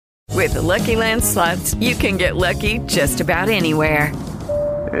With the Lucky Land Slots, you can get lucky just about anywhere.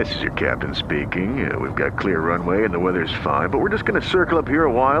 This is your captain speaking. We've got clear runway and the weather's fine, but we're just going to circle up here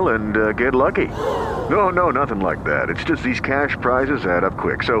a while and get lucky. No, nothing like that. It's just these cash prizes add up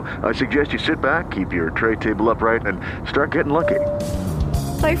quick. So I suggest you sit back, keep your tray table upright, and start getting lucky.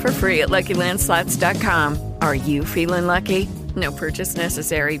 Play for free at LuckyLandSlots.com. Are you feeling lucky? No purchase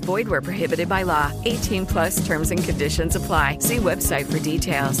necessary. Void where prohibited by law. 18+ terms and conditions apply. See website for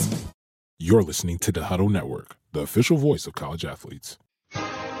details. You're listening to the Huddle Network, the official voice of college athletes.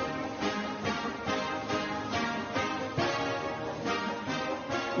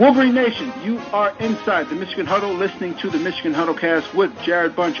 Wolverine Nation, you are inside the Michigan Huddle, listening to the Michigan Huddle Cast with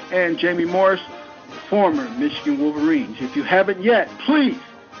Jarrod Bunch and Jamie Morris, former Michigan Wolverines. If you haven't yet, please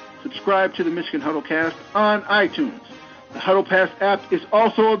subscribe to the Michigan Huddle Cast on iTunes. The Huddle Pass app is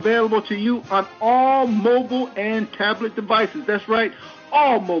also available to you on all mobile and tablet devices. That's right,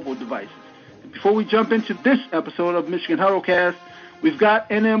 all mobile devices. And before we jump into this episode of Michigan Huddle Cast, we've got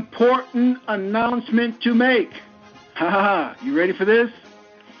an important announcement to make. You ready for this?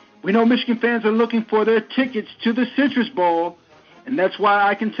 We know Michigan fans are looking for their tickets to the Citrus Bowl, and that's why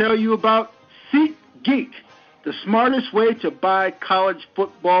I can tell you about SeatGeek, the smartest way to buy college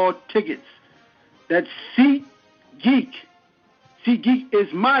football tickets. That's SeatGeek. SeatGeek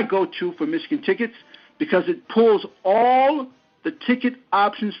is my go-to for Michigan tickets because it pulls all the ticket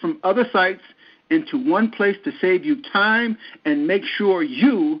options from other sites into one place to save you time and make sure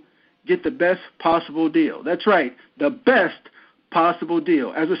you get the best possible deal. That's right, the best possible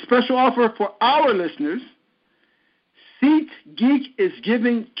deal. As a special offer for our listeners, SeatGeek is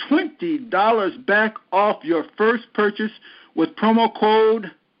giving $20 back off your first purchase with promo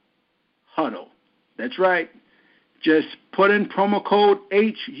code HUDDLE. That's right. Just put in promo code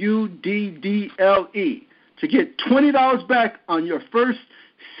HUDDLE to get $20 back on your first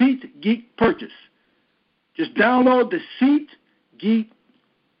SeatGeek purchase. Just download the SeatGeek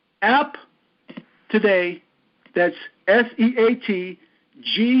app today. That's SeatGeek.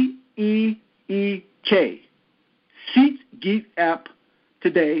 SeatGeek app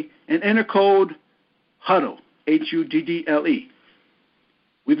today and enter code HUDDLE, HUDDLE.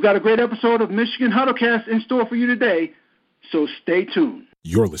 We've got a great episode of Michigan Huddlecast in store for you today, so stay tuned.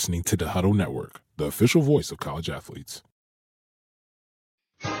 You're listening to the Huddle Network, the official voice of college athletes.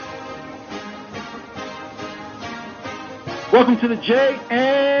 Welcome to the J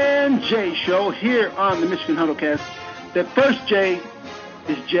and J Show here on the Michigan Huddlecast. The first J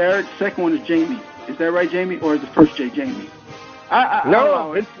is Jarrod, second one is Jamie. Is that right, Jamie, or is the first J Jamie?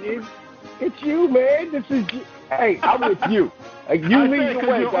 No, it's you, man. This is hey, I'm with you. You lead the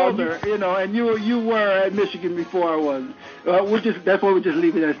way, dog. And you were at Michigan before I was. That's why we just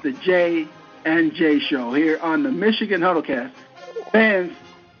leave it as the J and J Show here on the Michigan Huddlecast. Fans,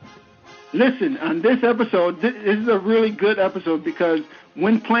 listen, on this episode, this is a really good episode because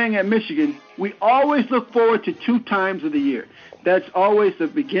when playing at Michigan, we always look forward to 2 times of the year. That's always the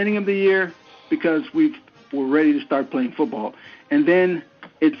beginning of the year because we're ready to start playing football. And then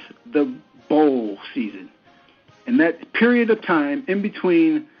it's the bowl season. And that period of time in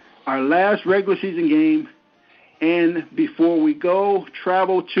between our last regular season game and before we go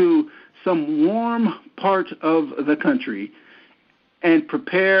travel to some warm part of the country and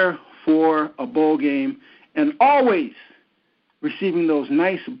prepare for a bowl game, and always receiving those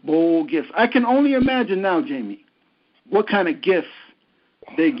nice bowl gifts. I can only imagine now, Jamie, what kind of gifts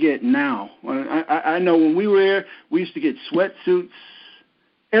they get now. I know when we were there, we used to get sweatsuits.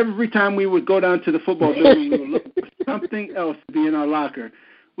 Every time we would go down to the football building, we would look for something else to be in our locker.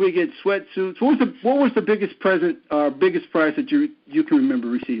 We get sweatsuits. What was the biggest present, biggest prize that you can remember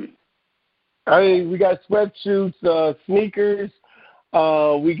receiving? I mean, we got sweatsuits, sneakers.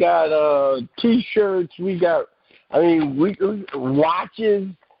 We got T-shirts. We got, watches.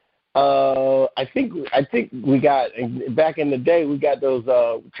 I think we got, back in the day, we got those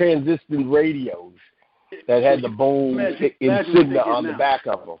transistor radios that had the bowl insignia on the back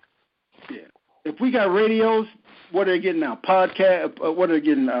of them. Yeah. If we got radios, what are they getting now? Podcast? What are they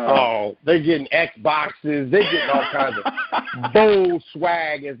getting? They're getting Xboxes. They're getting all kinds of bowl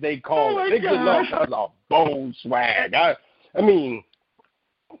swag, as they call it. They're getting all kinds of bowl swag. I mean,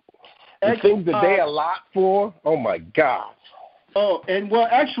 the things that they allot for, oh my gosh. Oh, and well,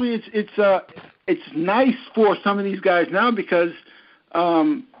 actually, it's nice for some of these guys now because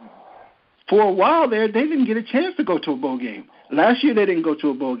for a while there, they didn't get a chance to go to a bowl game. Last year, they didn't go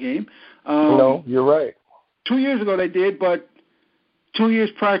to a bowl game. No, you're right. 2 years ago, they did, but 2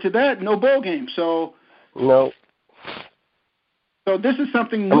 years prior to that, no bowl game. So no. So this is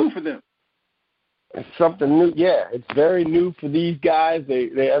something new for them. It's something new. Yeah, it's very new for these guys. I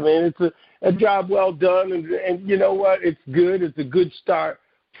mean, it's a job well done, and you know what? It's good. It's a good start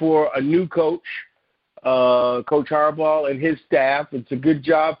for a new coach, Coach Harbaugh and his staff. It's a good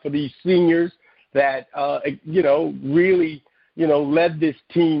job for these seniors that really led this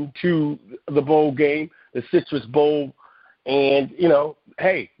team to the bowl game, the Citrus Bowl, and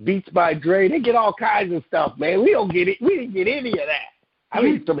hey, Beats by Dre. They get all kinds of stuff, man. We don't get it. We didn't get any of that. I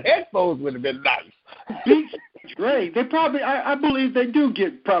mean, some headphones would have been nice. Beats by Dre. They probably, I believe, they do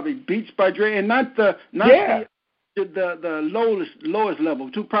get probably Beats by Dre, and not the lowest level,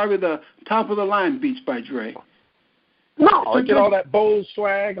 too. Probably the top of the line Beats by Dre. No, they get all that bowl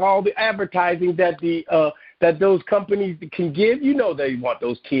swag, all the advertising that that those companies can give. You know, they want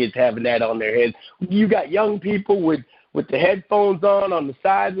those kids having that on their heads. You got young people with the headphones on the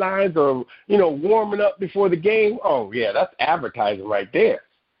sidelines, or warming up before the game. Oh yeah, that's advertising right there.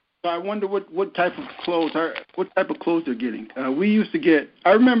 So I wonder what type of clothes they're getting. We used to get.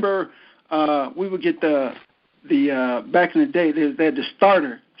 I remember we would get the back in the day. They had the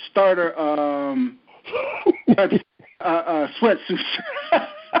starter sweatsuits.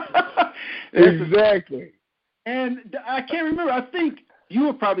 Exactly. And I can't remember. I think you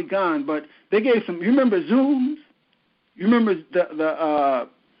were probably gone, but they gave some. You remember Zooms? You remember the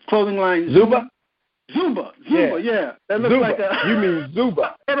clothing line Zuba? Zuba, yeah. That looks Zuba. like a. You mean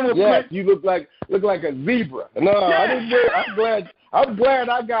Zuba? Yes, you look like a zebra. No, yeah. I didn't. I'm glad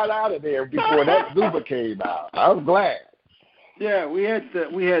I got out of there before that Zuba came out. I'm glad. Yeah, we had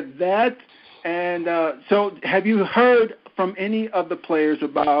that, and so have you heard from any of the players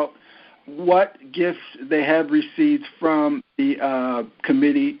about what gifts they have received from the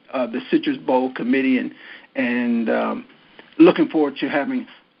committee, the Citrus Bowl committee, and looking forward to having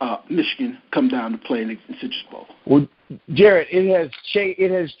Michigan come down to play in the Citrus Bowl? Well, Jarrod,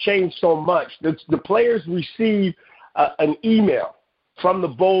 it has changed so much. The players receive an email from the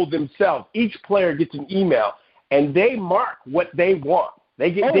bowl themselves. Each player gets an email, and they mark what they want. They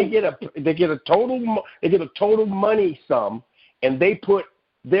get a total money sum, and they put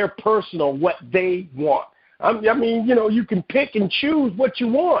their personal what they want. I mean, you can pick and choose what you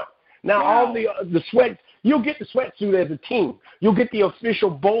want. Now, all the sweat, you'll get the sweatsuit as a team. You'll get the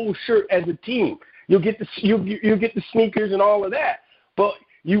official bowl shirt as a team. You'll get you'll get the sneakers and all of that. But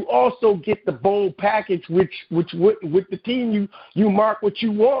you also get the bowl package, which with the team you mark what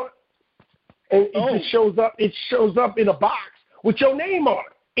you want, and it just shows up. It shows up in a box with your name on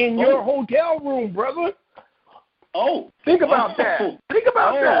it in your hotel room, brother. Think about that. Think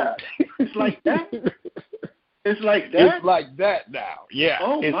about that. It's like that. It's like that. It's like that now. Yeah.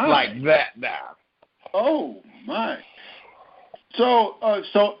 It's like that now. Oh my. So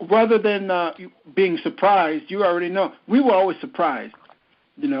rather than being surprised, you already know. We were always surprised.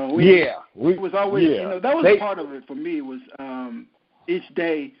 It was always. That was part of it for me. Was each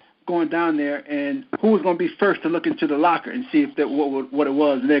day going down there and who was going to be first to look into the locker and see if that what it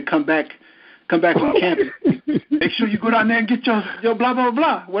was, and then come back on campus. Make sure you go down there and get your blah blah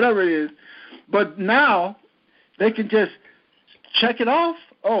blah, whatever it is. But now they can just check it off.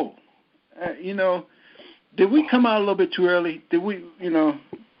 Did we come out a little bit too early? Did we?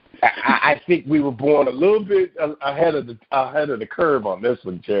 I think we were born a little bit ahead of the curve on this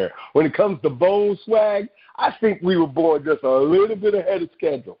one, Jarrod. When it comes to bowl swag, I think we were born just a little bit ahead of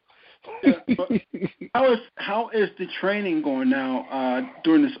schedule. How is the training going now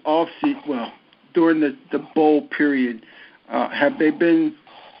during this off season? Well, during the bowl period, have they been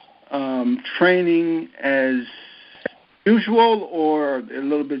training as usual, or a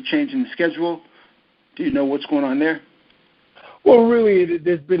little bit changing the schedule? Do you know what's going on there? Well, really,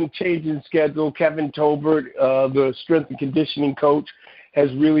 there's been a change in schedule. Kevin Tolbert, the strength and conditioning coach,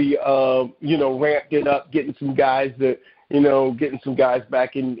 has really, ramped it up, getting some guys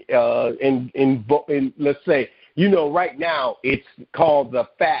back in. Let's say, right now it's called the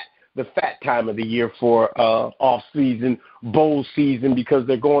fat time of the year for off season, bowl season, because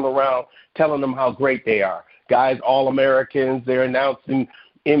they're going around telling them how great they are. Guys, All-Americans, they're announcing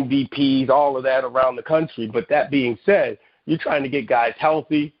MVPs, all of that around the country. But that being said, you're trying to get guys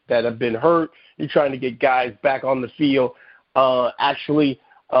healthy that have been hurt. You're trying to get guys back on the field.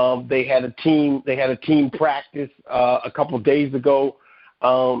 They had a team practice a couple of days ago,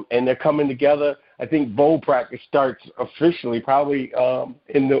 and they're coming together. I think bowl practice starts officially probably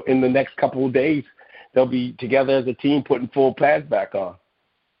in the next couple of days. They'll be together as a team putting full pads back on.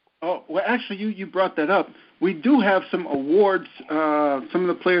 Oh, well, actually, you brought that up. We do have some awards. Some of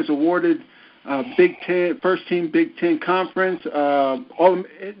the players awarded Big Ten, first team Big Ten conference,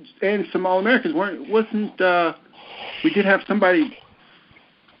 and some All-Americans. We did have somebody.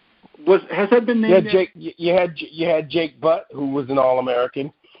 Has that been named? You had Jake Butt, who was an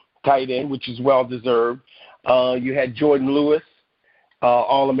All-American tight end, which is well deserved. You had Jordan Lewis,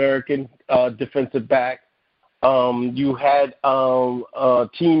 All-American defensive back. You had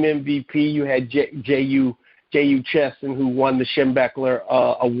team MVP. You had J.U. Chesson, who won the Schembechler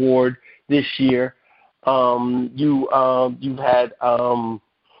Award this year. You had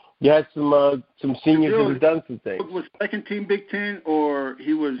some seniors that have done some things. Was second team Big Ten, or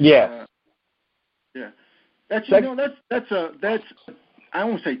he was? Yes. Yeah. That's I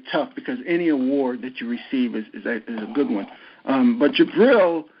won't say tough, because any award that you receive is a good one. But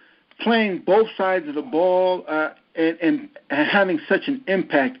Jabril, playing both sides of the ball and having such an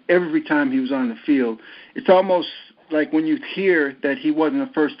impact every time he was on the field, it's almost like when you hear that he wasn't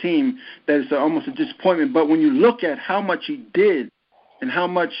a first team, that it's almost a disappointment. But when you look at how much he did and how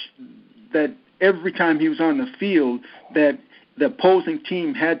much that every time he was on the field that the opposing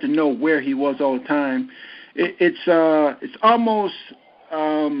team had to know where he was all the time, it's almost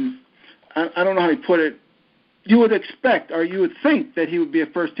I don't know how to put it. You would expect, or you would think, that he would be a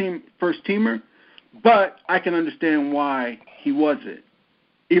first teamer, but I can understand why he wasn't.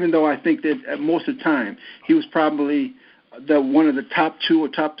 Even though I think that most of the time he was probably one of the top 2 or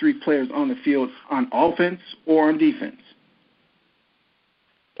top 3 players on the field on offense or on defense.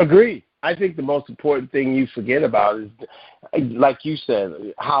 Agreed. I think the most important thing you forget about is, like you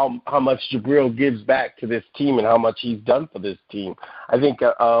said, how much Jabril gives back to this team and how much he's done for this team. I think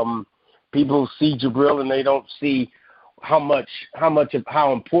people see Jabril and they don't see how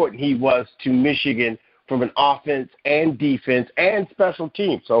important he was to Michigan from an offense and defense and special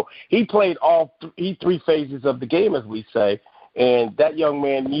teams. So he played all 3 phases of the game, as we say, and that young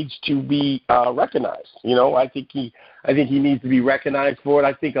man needs to be recognized. I think he needs to be recognized for it.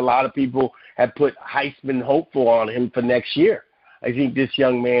 I think a lot of people have put Heisman hopeful on him for next year. I think this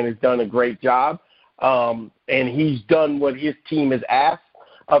young man has done a great job, and he's done what his team has asked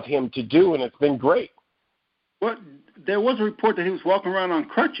of him to do, and it's been great. Well, there was a report that he was walking around on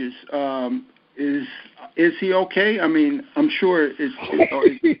crutches. Is he okay? I mean, I'm sure it's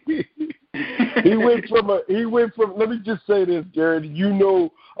He went from. Let me just say this, Jarrod. You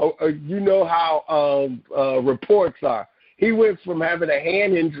know how reports are. He went from having a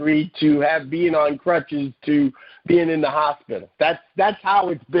hand injury to being on crutches to being in the hospital. That's how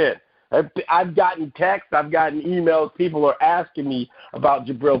it's been. I've gotten texts, I've gotten emails. People are asking me about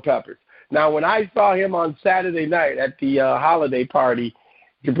Jabril Peppers. Now, when I saw him on Saturday night at the holiday party,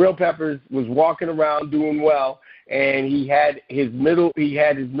 Jabril Peppers was walking around doing well, and he had his middle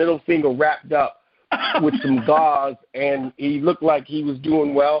finger wrapped up with some gauze, and he looked like he was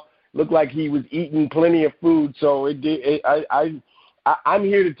doing well. Looked like he was eating plenty of food. So I'm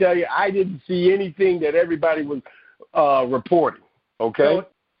here to tell you, I didn't see anything that everybody was reporting. Okay. So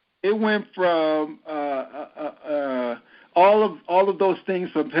it went from all of those things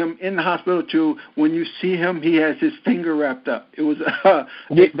from him in the hospital to when you see him, he has his finger wrapped up. It was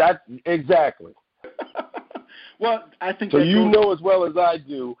that exactly. Well, I think so. You know as well as I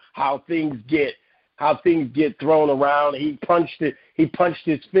do how things get thrown around. He punched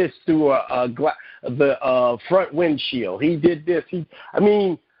his fist through the front windshield. He did this. You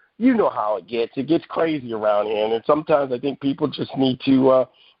know how it gets. It gets crazy around here, and sometimes I think people just need to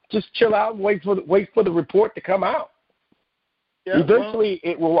just chill out and wait for the report to come out. Yeah, eventually,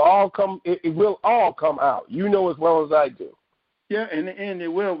 it will all come. It will all come out. You know as well as I do. Yeah, and it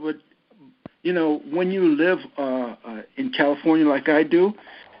will. But when you live in California like I do,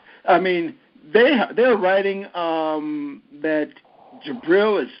 I mean, they're writing that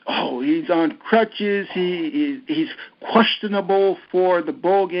Jabril he's on crutches. He's questionable for the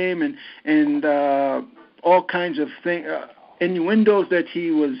bowl game and all kinds of innuendos that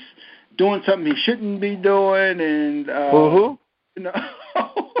he was doing something he shouldn't be doing, and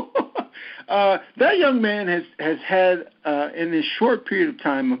that young man has had in this short period of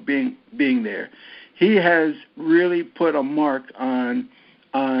time of being there, he has really put a mark on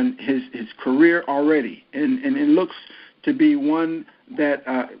his career already, and it looks to be one that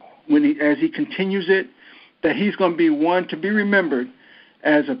as he continues it, that he's going to be one to be remembered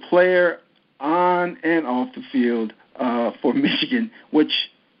as a player on and off the field for Michigan, which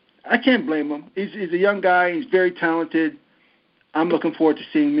I can't blame him. He's a young guy. He's very talented. I'm looking forward to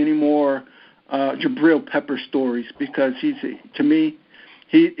seeing many more Jabril Pepper stories because to me,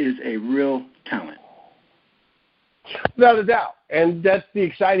 he is a real talent. Without a doubt. And that's the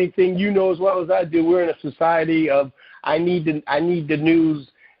exciting thing. You know as well as I do, we're in a society of I need the news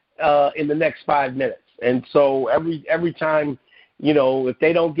in the next 5 minutes. And so every time, if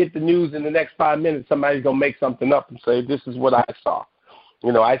they don't get the news in the next 5 minutes, somebody's going to make something up and say, this is what I saw.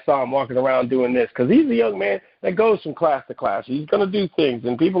 I saw him walking around doing this, because he's a young man that goes from class to class. He's going to do things,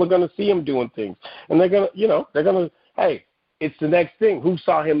 and people are going to see him doing things, and they're going to, hey, it's the next thing. Who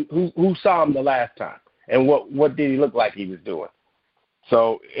saw him the last time, and what did he look like he was doing?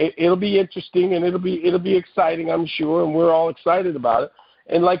 So it'll be interesting, and it'll be exciting, I'm sure, and we're all excited about it.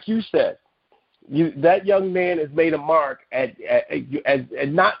 And like you said, that young man has made a mark at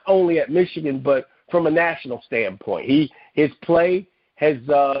not only at Michigan, but from a national standpoint. His play has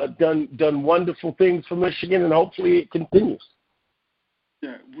done wonderful things for Michigan, and hopefully it continues.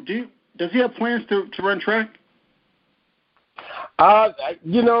 Yeah. Does he have plans to run track?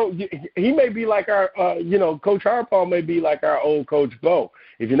 He may be like our, Coach Harbaugh may be like our old Coach Bo.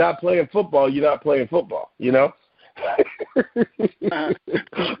 If you're not playing football, you're not playing football,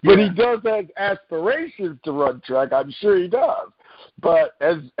 But he does have aspirations to run track. I'm sure he does. But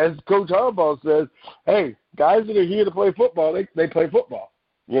as Coach Harbaugh says, hey, guys that are here to play football, they play football.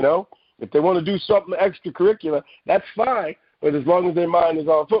 If they want to do something extracurricular, that's fine. But as long as their mind is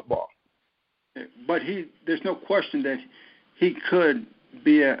on football. But there's no question that he could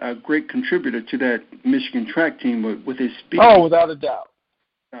be a great contributor to that Michigan track team with his speed. Oh, without a doubt.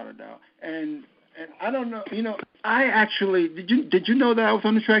 Without a doubt. And I don't know, I actually did you know that I was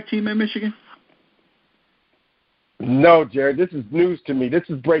on the track team at Michigan? No, Jarrod, this is news to me. This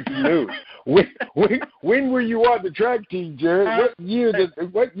is breaking news. When were you on the track team, Jarrod?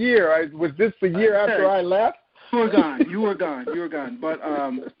 What year? Was this the year after I left? You were gone. But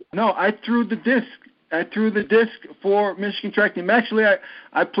no, I threw the disc. For Michigan track team. Actually,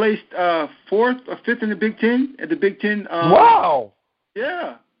 I placed fourth or fifth in the Big Ten at the Big Ten. Wow.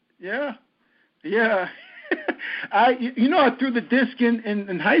 Yeah. I threw the disc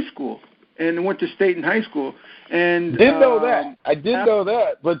in high school and went to state in high school. And didn't know that. I did know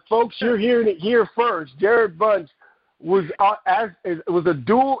that. But folks, you're hearing it here first. Jarrod Bunch was a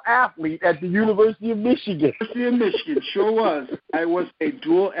dual athlete at the University of Michigan. University of Michigan, sure was. I was a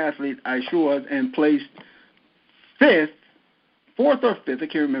dual athlete, I sure was, and placed fourth or fifth, I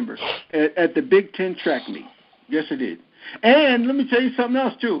can't remember, at the Big Ten track meet. Yes, I did. And let me tell you something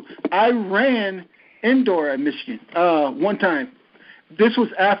else, too. I ran indoor at Michigan one time. This was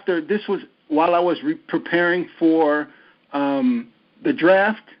while I was preparing for the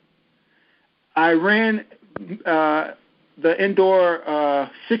draft. I ran the indoor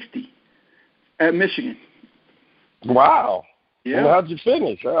 60 at Michigan. Wow. Yeah. And how'd you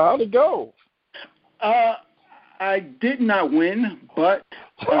finish? How'd it go? I did not win, but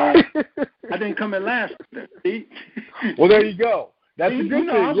I didn't come in last. See? Well, there you go. That's a good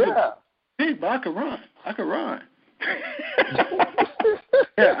thing, yeah. But I could run.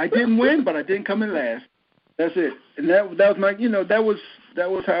 Yeah, I didn't win, but I didn't come in last. That's it. And that was my, that was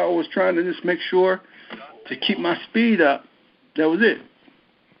how I was trying to just make sure to keep my speed up. That was it.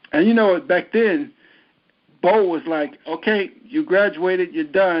 And back then, Bo was like, okay, you graduated, you're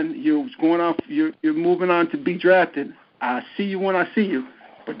done, you're moving on to be drafted. I see you when I see you,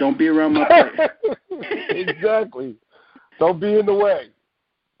 but don't be around my place. Exactly. Don't be in the way.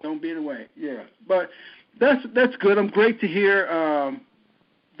 Don't be in the way, yeah. But that's good. I'm great to hear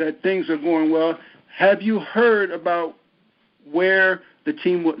that things are going well. Have you heard about where the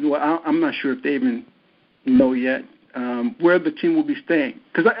team will, well, I'm not sure if they even know yet, where the team will be staying?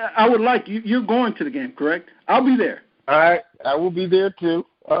 Because I would like, you're going to the game, correct? I'll be there. I will be there, too.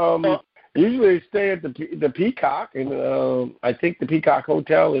 Usually they stay at the Peacock, and I think the Peacock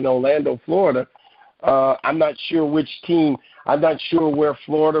Hotel in Orlando, Florida. I'm not sure which team. I'm not sure where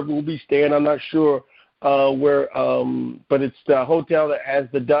Florida will be staying. I'm not sure where, but it's the hotel that has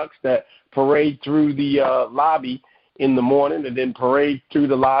the Ducks that parade through the lobby in the morning and then parade through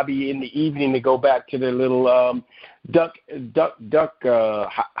the lobby in the evening to go back to their little duck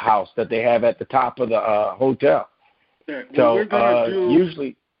house that they have at the top of the hotel. Yeah. So we're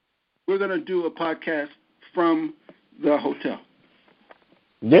gonna we're going to do a podcast from the hotel.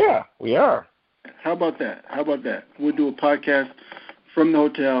 Yeah, we are. How about that? We'll do a podcast from the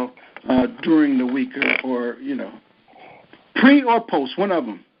hotel during the week or pre or post, one of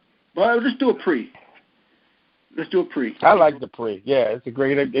them. But let's do a pre. I like the pre. Yeah,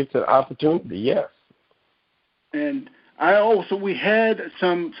 it's an opportunity, yes. And we had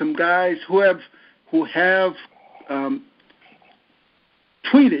some guys who have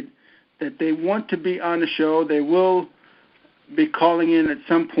tweeted that they want to be on the show. They will be calling in at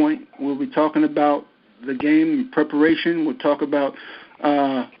some point. We'll be talking about the game preparation. We'll talk about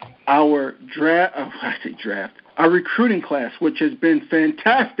our draft, our recruiting class, which has been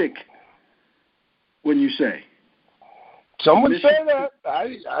fantastic. Wouldn't you say? Some would say that.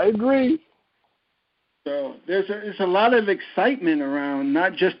 I agree. So there's a lot of excitement around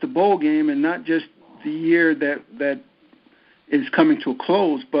not just the bowl game and not just the year that is coming to a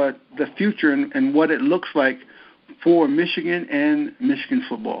close, but the future and what it looks like for Michigan and Michigan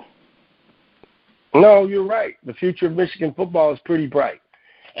football. No, you're right. The future of Michigan football is pretty bright,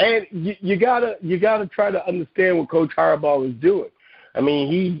 and you gotta try to understand what Coach Harbaugh is doing. I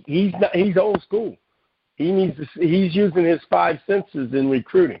mean, he's old school. He's using his 5 senses in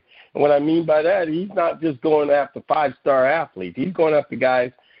recruiting. And what I mean by that, he's not just going after 5-star athletes. He's going after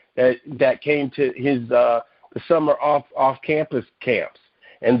guys that came to his the summer off-campus camps,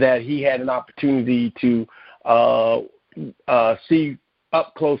 and that he had an opportunity to see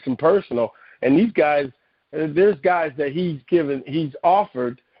up close and personal. And these guys, there's guys that he's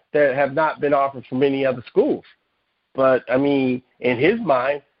offered that have not been offered from any other schools. But I mean, in his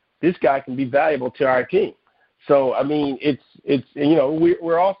mind, this guy can be valuable to our team. So I mean, it's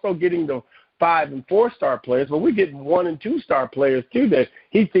we're also getting the 5- and 4-star players, but we're getting 1- and 2-star players too that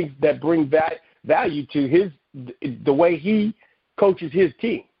he thinks that bring value to the way he coaches his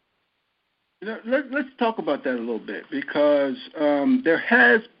team. Let's talk about that a little bit, because there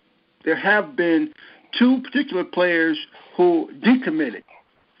have been 2 particular players who decommitted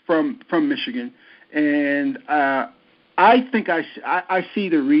from Michigan, and I think I see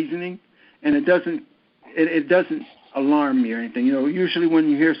the reasoning, and it doesn't alarm me or anything. Usually when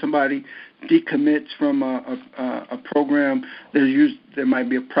you hear somebody decommits from a program, there might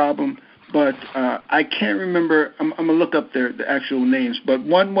be a problem. But I can't remember. I'm gonna look up the actual names. But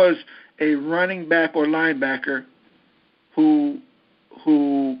one was a running back or linebacker who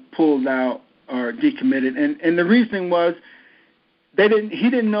pulled out or decommitted, and the reasoning was he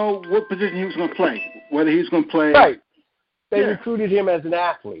didn't know what position he was going to play, whether he was going to play. Right. They recruited him as an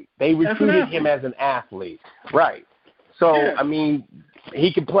athlete. Right. So I mean,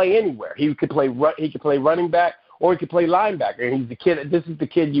 he could play anywhere. He could play running back, or he could play linebacker. And he's the kid. This is the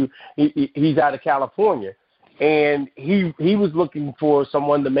kid. He's out of California, and he was looking for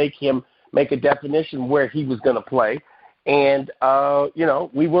someone to make a definition where he was going to play. And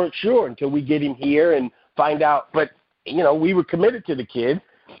we weren't sure until we get him here and find out. But we were committed to the kid.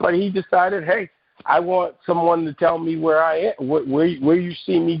 But he decided, hey, I want someone to tell me where I am, where you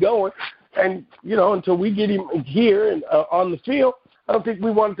see me going. And, until we get him here and on the field, I don't think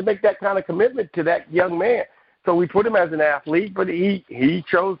we wanted to make that kind of commitment to that young man. So we put him as an athlete, but he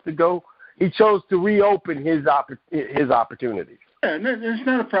chose to go. He chose to reopen his opportunities. Yeah, it's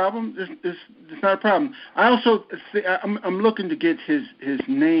not a problem. It's not a problem. I also I'm looking to get his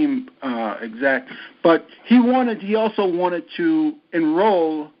name exact, but he also wanted to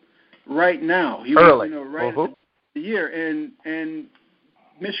enroll right now. He early, right at the year, and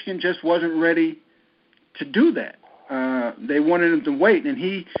Michigan just wasn't ready to do that. They wanted him to wait, and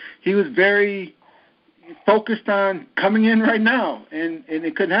he was very focused on coming in right now, and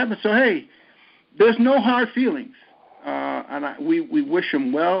it couldn't happen. So hey, there's no hard feelings. And we wish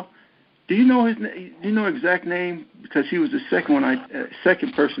him well. Do you know exact name? Because he was the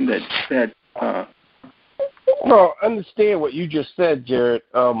second person that. Well, understand what you just said, Jarrod.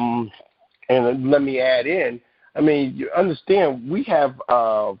 And let me add in. I mean, you understand we have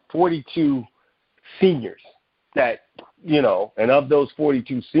 42 seniors that and of those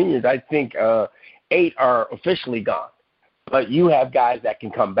 42 seniors, I think 8 are officially gone. But you have guys that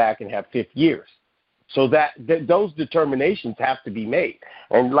can come back and have 5th years. So that those determinations have to be made.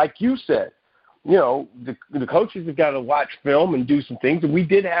 And like you said, the coaches have got to watch film and do some things. And we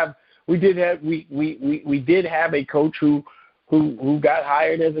did have a coach who got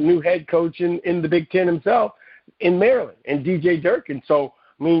hired as a new head coach in the Big Ten himself in Maryland, and DJ Durkin. So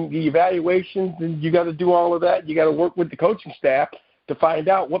I mean, the evaluations, and you got to do all of that. You got to work with the coaching staff to find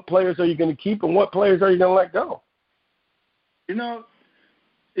out what players are you going to keep and what players are you going to let go.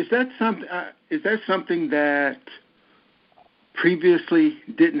 Is that something that previously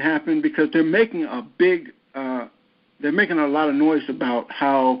didn't happen? Because they're making a lot of noise about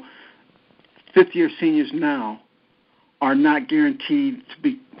how 5th-year seniors now are not guaranteed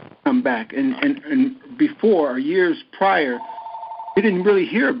to come back. And before, years prior, you didn't really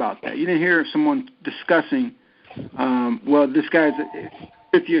hear about that. You didn't hear someone discussing, this guy's a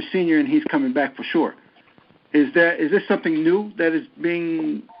 5th-year senior and he's coming back for sure. Is this something new that is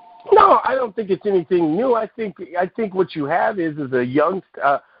being? No, I don't think it's anything new. I think what you have is a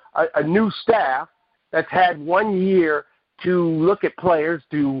new staff that's had 1 year to look at players,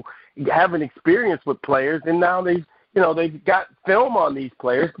 to have an experience with players, and now they've got film on these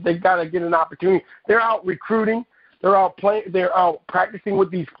players. But they've got to get an opportunity. They're out recruiting. They're out playing. They're out practicing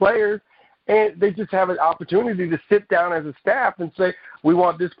with these players, and they just have an opportunity to sit down as a staff and say, we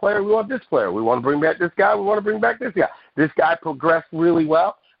want this player, we want this player. We want to bring back this guy, we want to bring back this guy. This guy progressed really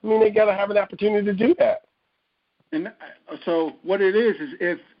well. I mean, they got to have an opportunity to do that. And so what it is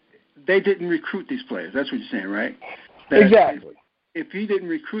if they didn't recruit these players, that's what you're saying, right? That exactly. If he didn't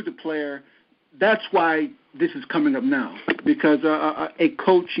recruit the player, that's why this is coming up now, because a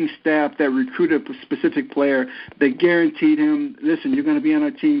coaching staff that recruited a specific player, they guaranteed him, listen, you're going to be on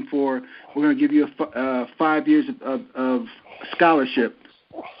our team we're going to give you 5 years of scholarship.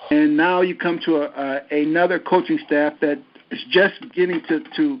 And now you come to another coaching staff that is just getting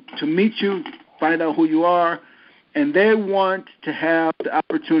to meet you, find out who you are, and they want to have the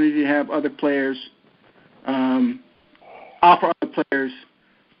opportunity to have other players, offer other players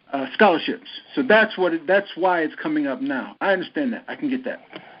scholarships. So that's why it's coming up now. I understand that. I can get that.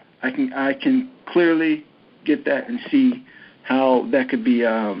 I can clearly get that and see how that could be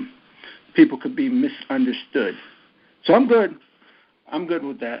people could be misunderstood. So I'm good. I'm good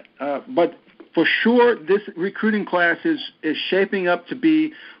with that. But for sure, this recruiting class is shaping up to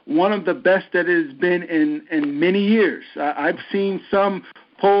be one of the best that it has been in many years. I've seen some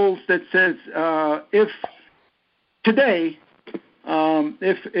polls that says if today,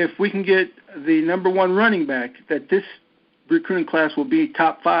 if we can get the number one running back, that this recruiting class will be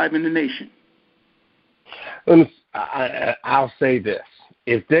top 5 in the nation. I'll say this: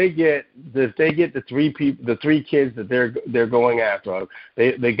 if they get the three kids that they're going after,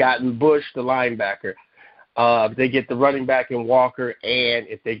 they got Bush, the linebacker. If they get the running back in Walker, and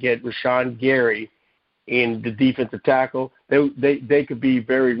if they get Rashawn Gary in the defensive tackle, they could be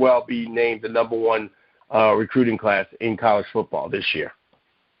very well be named the number one recruiting class in college football this year.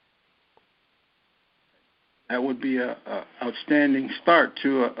 That would be a outstanding start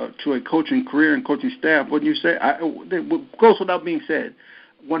to a coaching career and coaching staff, wouldn't you say? It goes without being said.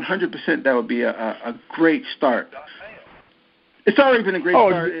 100% that would be a great start. It's already been a great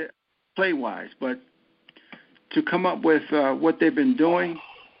start play-wise, but to come up with what they've been doing,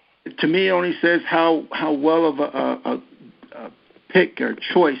 to me, it only says how well of a pick or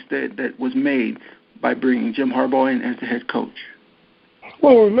choice that was made by bringing Jim Harbaugh in as the head coach.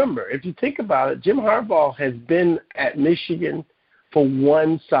 Well, remember, if you think about it, Jim Harbaugh has been at Michigan for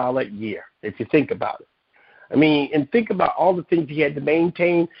one solid year, if you think about it. I mean, and think about all the things he had to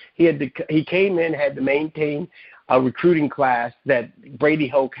maintain. He came in, had to maintain a recruiting class that Brady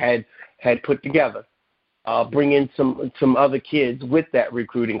Hoke had put together, bring in some other kids with that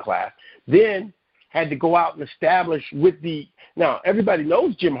recruiting class. Then had to go out and establish now everybody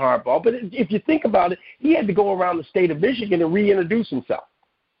knows Jim Harbaugh, but if you think about it, he had to go around the state of Michigan and reintroduce himself.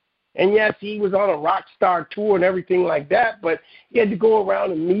 And yes, he was on a rock star tour and everything like that, but he had to go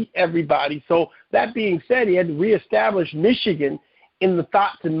around and meet everybody. So that being said, he had to reestablish Michigan in the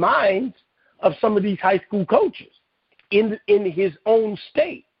thoughts and minds of some of these high school coaches in his own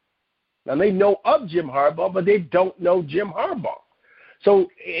state. Now, they know of Jim Harbaugh, but they don't know Jim Harbaugh. So,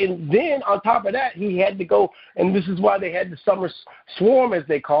 and then on top of that, he had to go, and this is why they had the summer swarm, as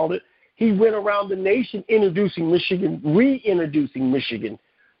they called it. He went around the nation reintroducing Michigan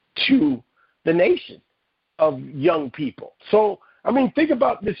to the nation of young people. So, I mean, think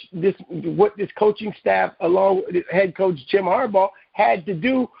about this what this coaching staff, along with head coach Jim Harbaugh, had to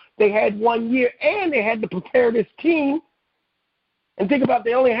do. They had 1 year, and they had to prepare this team. And think about,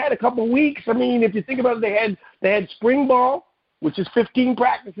 they only had a couple weeks. I mean, if you think about it, they had spring ball, which is 15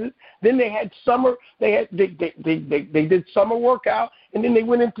 practices. Then they had summer. They did summer workout, and then they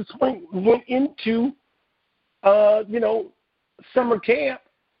went into summer camp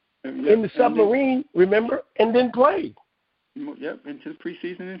in the submarine. Remember, and then played. Yep, into the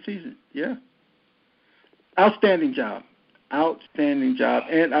preseason and season. Yeah. Outstanding job,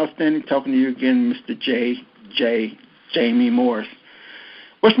 and outstanding talking to you again, Mr. Jamie Morris.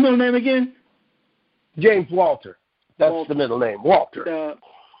 What's your middle name again? James Walter. That's Walter. The middle name, Walter.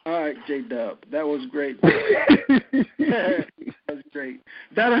 All right, J-Dub. That was great. That was great.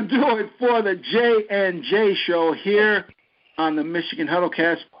 That'll do it for the J&J Show here on the Michigan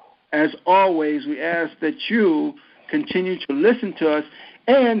Huddlecast. As always, we ask that you continue to listen to us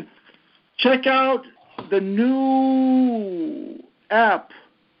and check out the new app.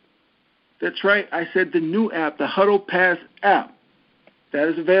 That's right. I said the new app, the Huddle Pass app. That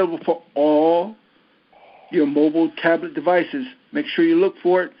is available for all your mobile tablet devices. Make sure you look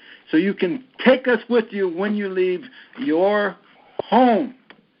for it so you can take us with you when you leave your home.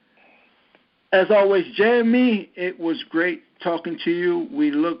 As always, Jamie, it was great talking to you.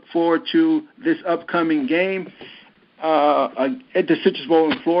 We look forward to this upcoming game at the Citrus Bowl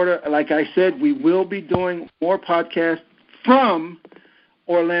in Florida. Like I said, we will be doing more podcasts from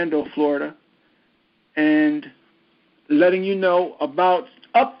Orlando, Florida. and letting you know about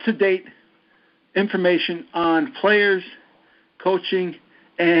up-to-date information on players, coaching,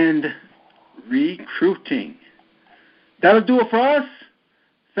 and recruiting. That'll do it for us.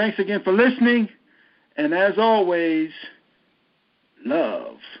 Thanks again for listening. And as always,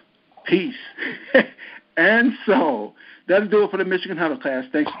 love, peace, and soul. That'll do it for the Michigan Huddle class.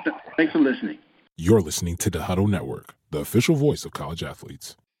 Thanks for listening. You're listening to the Huddle Network, the official voice of college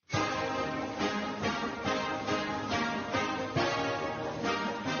athletes.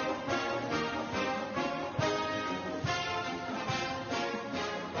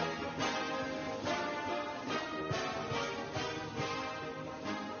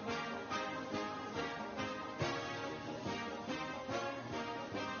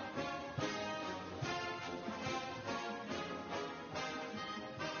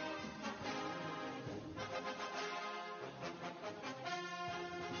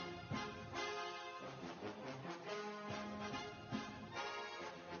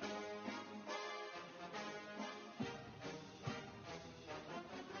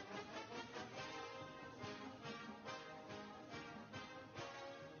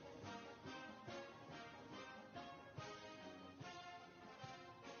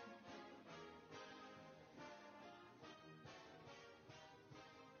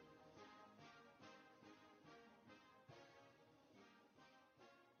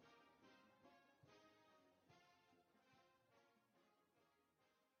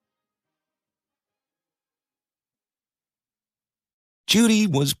 Judy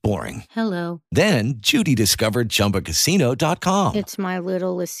was boring. Hello. Then Judy discovered ChumbaCasino.com. It's my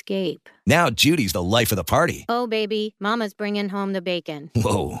little escape. Now Judy's the life of the party. Oh, baby, mama's bringing home the bacon.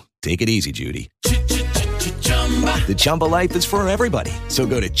 Whoa, take it easy, Judy. The Chumba life is for everybody. So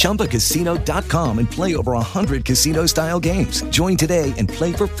go to ChumbaCasino.com and play over 100 casino-style games. Join today and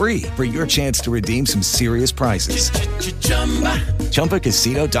play for free for your chance to redeem some serious prizes.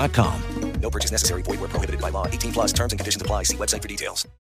 ChumbaCasino.com. No purchase necessary. Void where prohibited by law. 18+ terms and conditions apply. See website for details.